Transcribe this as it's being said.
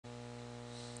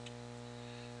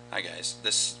Hi guys,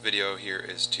 this video here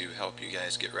is to help you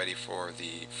guys get ready for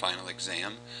the final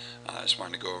exam. I just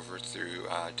wanted to go over through,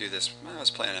 do this. I was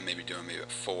planning on maybe doing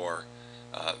 4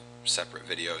 separate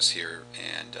videos here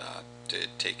and to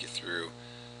take you through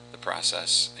the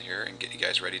process here and get you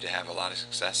guys ready to have a lot of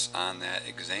success on that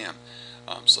exam.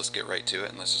 So let's get right to it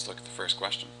and let's just look at the first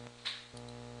question.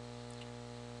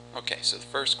 Okay, so the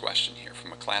first question here,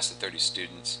 from a class of 30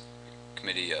 students,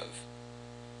 committee of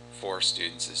 4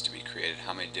 students is to be created.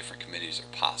 How many different committees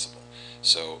are possible?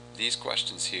 So these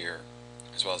questions here,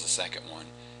 as well as the second one,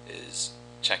 is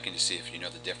checking to see if you know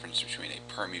the difference between a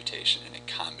permutation and a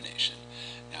combination.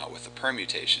 Now with a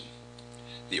permutation,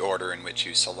 the order in which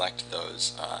you select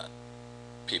those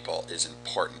people is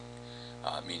important,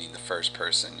 meaning the first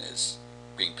person is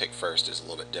being picked first is a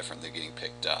little bit different than getting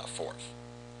picked fourth.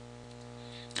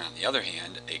 Now, on the other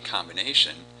hand, a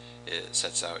combination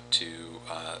sets out to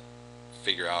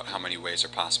figure out how many ways are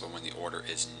possible when the order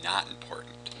is not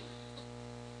important.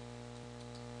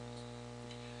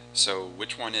 So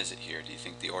which one is it here? Do you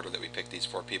think the order that we pick these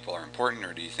 4 people are important,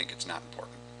 or do you think it's not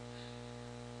important?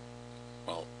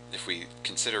 Well, if we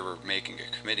consider we're making a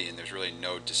committee and there's really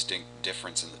no distinct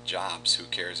difference in the jobs, who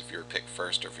cares if you're picked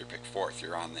first or if you're picked fourth?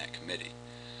 You're on that committee.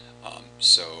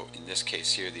 So in this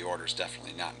case here, the order is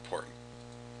definitely not important.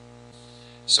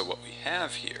 So what we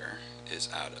have here is,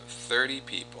 out of 30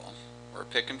 people, we're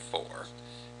picking 4,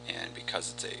 and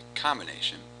because it's a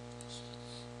combination,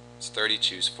 it's 30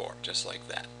 choose 4, just like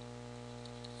that.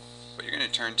 What you're going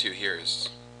to turn to here is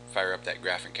fire up that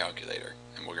graphing calculator,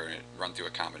 and we're going to run through a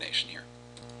combination here.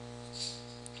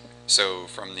 So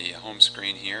from the home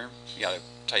screen here, you got to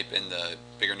type in the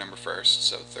bigger number first,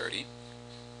 so 30.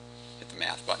 Hit the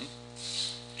math button.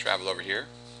 Travel over here,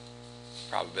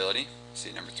 probability,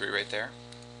 see number 3 right there.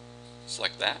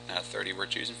 Select that, and out of 30 we're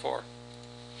choosing 4.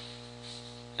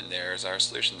 And there's our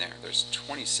solution there. There's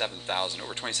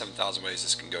over 27,000 ways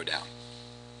this can go down.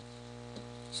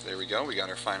 So there we go, we got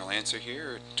our final answer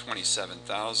here,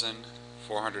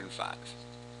 27,405.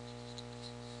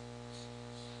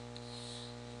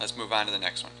 Let's move on to the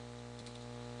next one.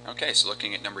 Okay, so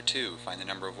looking at number 2, find the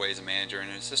number of ways a manager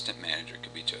and an assistant manager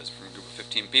could be chosen from a group of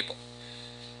 15 people.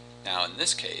 Now in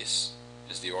this case,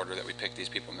 does the order that we pick these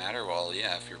people matter? Well,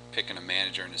 yeah, if you're picking a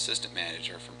manager and assistant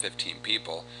manager from 15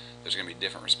 people, there's going to be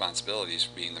different responsibilities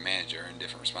for being the manager and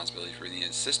different responsibilities for the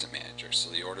assistant manager. So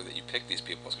the order that you pick these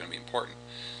people is going to be important.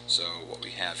 So what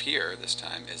we have here this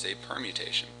time is a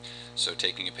permutation. So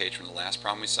taking a page from the last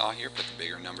problem we saw here, put the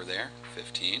bigger number there,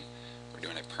 15. We're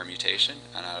doing a permutation,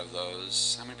 and out of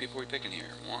those, how many people are we picking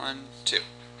here? 1, 2.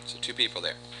 So 2 people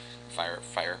there. Fire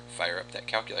up that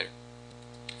calculator.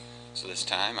 So this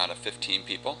time, out of 15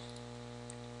 people,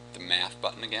 the math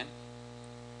button again,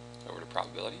 over to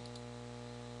probability.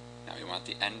 Now we want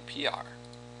the NPR,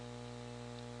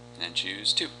 and then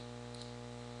choose 2. So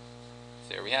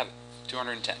there we have it,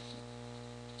 210.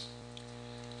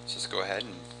 So let's go ahead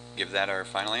and give that our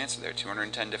final answer there,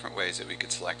 210 different ways that we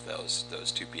could select those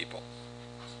 2 people.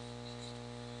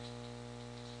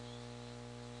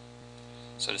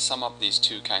 So to sum up these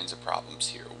 2 kinds of problems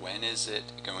here, when is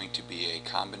it going to be a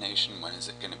combination? When is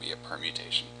it going to be a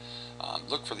permutation?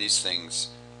 Look for these things,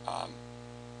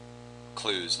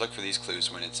 clues. Look for these clues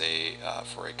when it's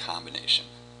for a combination.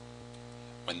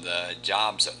 When the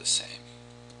jobs are the same,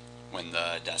 when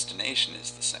the destination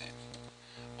is the same,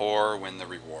 or when the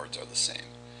rewards are the same.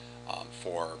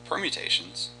 For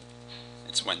permutations,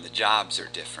 it's when the jobs are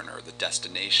different, or the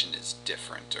destination is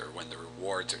different, or when the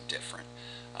rewards are different.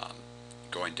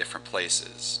 Going different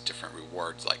places, different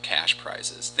rewards like cash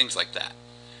prizes, things like that.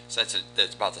 So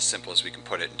that's about the simplest we can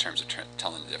put it in terms of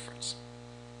telling the difference.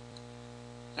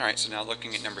 Alright, so now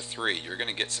looking at number 3, you're going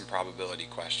to get some probability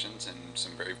questions and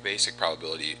some very basic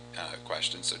probability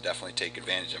questions, so definitely take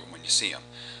advantage of them when you see them.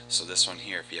 So this one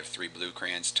here, if you have 3 blue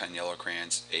crayons, 10 yellow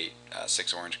crayons,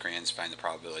 6 orange crayons, find the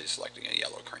probability of selecting a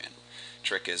yellow crayon.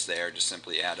 Trick is there, just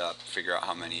simply add up, figure out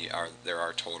how many there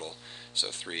are total.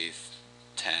 So 3,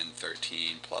 10,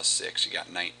 13, plus 6, you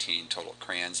got 19 total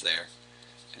crayons there.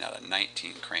 And out of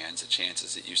 19 crayons, the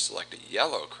chances that you select a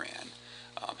yellow crayon,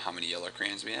 how many yellow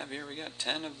crayons we have here? We got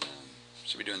 10 of them.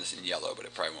 Should be doing this in yellow, but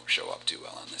it probably won't show up too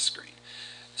well on this screen.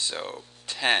 So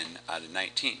 10 out of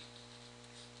 19.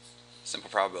 Simple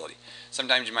probability.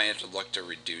 Sometimes you might have to look to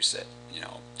reduce it.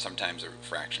 Sometimes a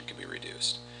fraction can be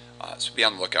reduced. So be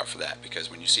on the lookout for that, because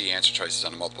when you see answer choices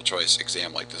on a multiple choice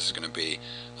exam like this is going to be,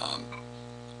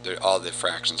 all the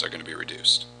fractions are going to be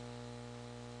reduced.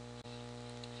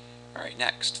 Alright,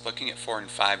 next, looking at 4 and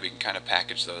 5, we can kind of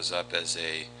package those up as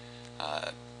a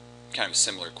kind of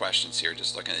similar questions here,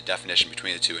 just looking at the definition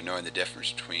between the two and knowing the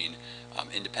difference between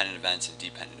independent events and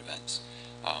dependent events.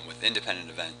 With independent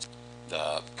events,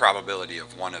 the probability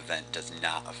of one event does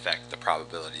not affect the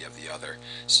probability of the other.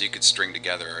 So you could string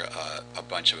together a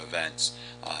bunch of events,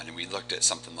 and we looked at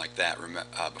something like that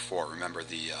before. Remember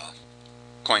the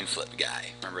coin flip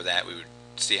guy? Remember that? We would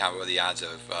see how were the odds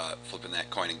of flipping that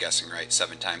coin and guessing right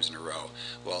 7 times in a row.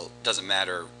 Well, it doesn't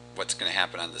matter what's going to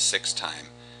happen on the 6th time.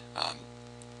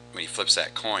 When he flips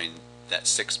that coin, that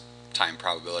 6th time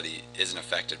probability isn't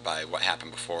affected by what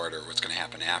happened before it or what's going to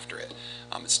happen after it.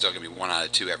 It's still going to be 1 out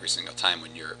of 2 every single time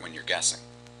when you're guessing.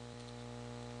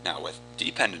 Now with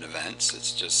dependent events,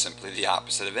 it's just simply the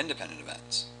opposite of independent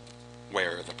events,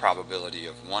 where the probability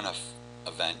of one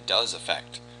event does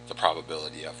affect the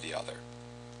probability of the other.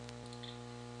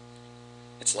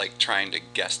 It's like trying to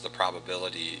guess the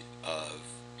probability of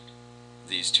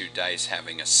these two dice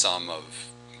having a sum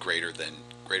of greater than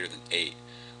 8.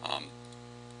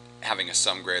 Having a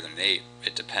sum greater than 8,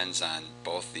 it depends on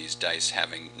both these dice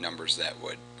having numbers that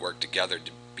would work together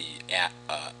to be at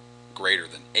greater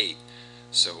than 8.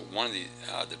 So one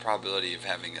of the probability of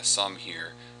having a sum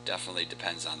here definitely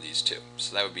depends on these two.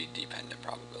 So that would be dependent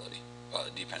probability,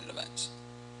 dependent events.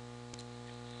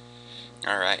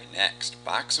 Alright, next,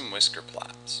 box and whisker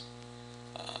plots.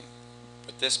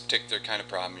 With this particular kind of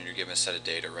problem, you're given a set of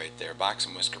data right there. Box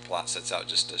and whisker plot sets out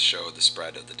just to show the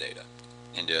spread of the data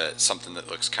into something that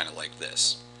looks kind of like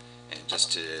this. And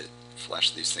just to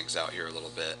flesh these things out here a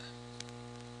little bit,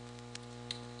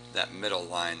 that middle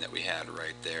line that we had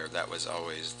right there, that was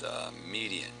always the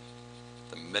median,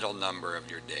 the middle number of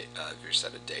your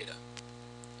set of data.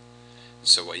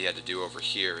 So what you had to do over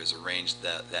here is arrange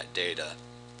that data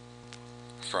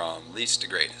from least to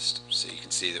greatest. So you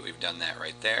can see that we've done that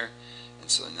right there. And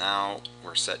so now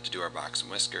we're set to do our box and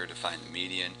whisker. To find the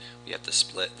median, we have to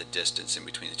split the distance in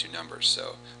between the two numbers,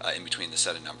 so in between the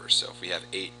set of numbers. So if we have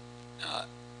 8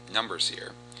 numbers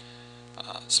here,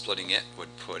 splitting it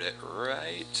would put it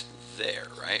right there,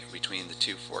 right between the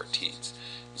two 14s.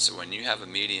 So when you have a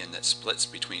median that splits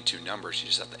between two numbers, you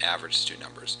just have to average the two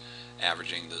numbers.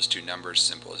 Averaging those two numbers,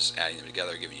 simple as adding them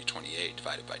together, giving you 28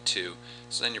 divided by 2.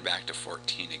 So then you're back to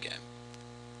 14 again.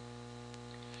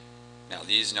 Now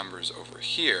these numbers over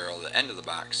here, or the end of the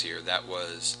box here, that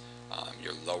was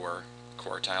your lower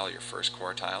quartile, your first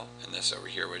quartile, and this over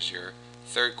here was your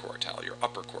third quartile, your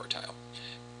upper quartile.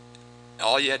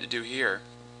 All you had to do here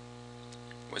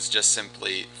was just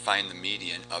simply find the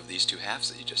median of these two halves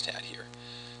that you just had here.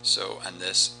 So on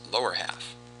this lower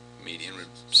half, median would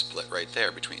split right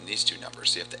there between these two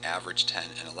numbers. So you have to average 10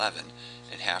 and 11,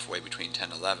 and halfway between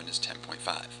 10 and 11 is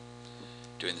 10.5.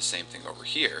 Doing the same thing over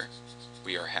here,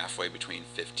 we are halfway between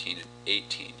 15 and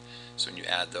 18. So when you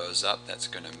add those up, that's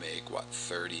going to make what,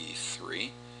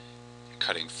 33?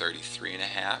 Cutting 33 and a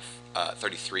half,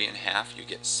 you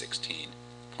get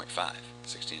 16.5,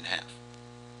 16 and a half.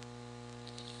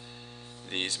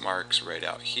 These marks right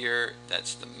out here,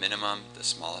 that's the minimum, the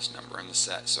smallest number in the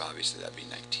set, so obviously that'd be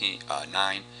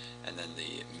 9, and then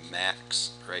the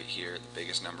max right here, the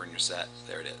biggest number in your set,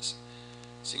 there it is.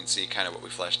 So you can see kind of what we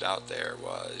fleshed out there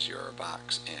was your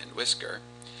box and whisker,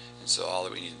 and so all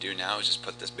that we need to do now is just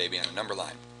put this baby on a number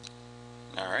line.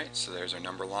 Alright, so there's our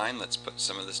number line. Let's put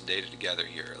some of this data together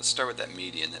here. Let's start with that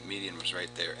median. That median was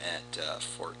right there at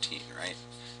 14, right?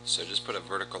 So just put a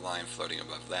vertical line floating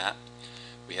above that.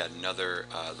 We had another,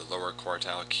 the lower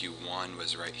quartile, Q1,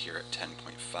 was right here at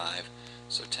 10.5,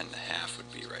 so 10.5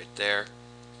 would be right there.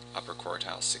 Upper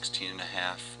quartile, 16.5,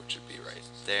 which would be right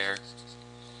there.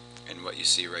 And what you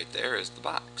see right there is the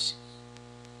box.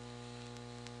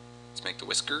 Let's make the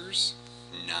whiskers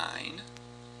 9. Right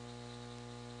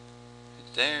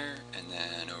there, and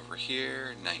then over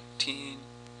here, 19.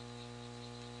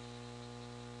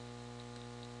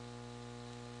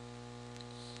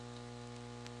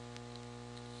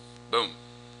 Boom.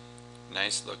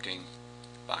 Nice looking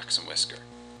box and whisker.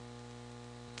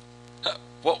 Huh.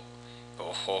 Whoa.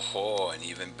 Oh ho ho, an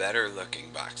even better looking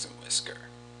box and whisker.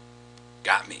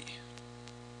 Got me.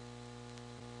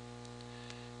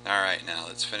 Alright, now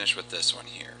let's finish with this one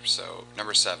here. So,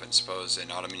 number 7, suppose an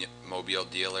automobile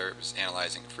dealer was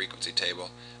analyzing a frequency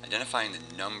table, identifying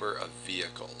the number of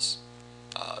vehicles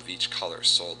of each color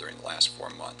sold during the last 4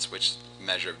 months. Which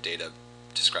measure of data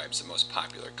describes the most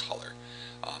popular color?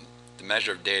 The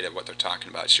measure of data, what they're talking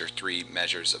about, is your 3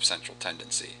 measures of central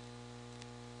tendency.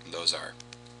 And those are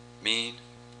mean,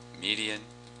 median,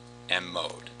 and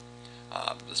mode.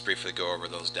 Let's briefly go over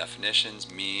those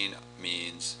definitions. Mean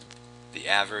means the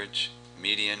average,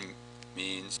 median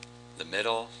means the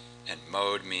middle, and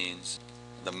mode means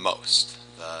the most,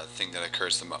 the thing that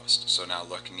occurs the most. So now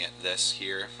looking at this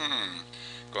here,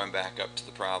 going back up to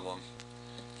the problem,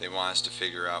 they want us to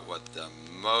figure out what the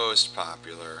most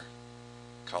popular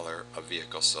color a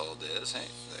vehicle sold is. Hey,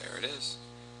 there it is.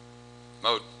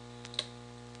 Mode.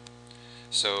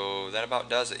 So that about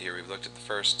does it here. We've looked at the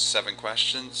first 7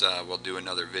 questions. We'll do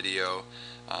another video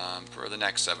for the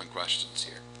next 7 questions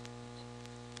here.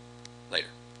 Later.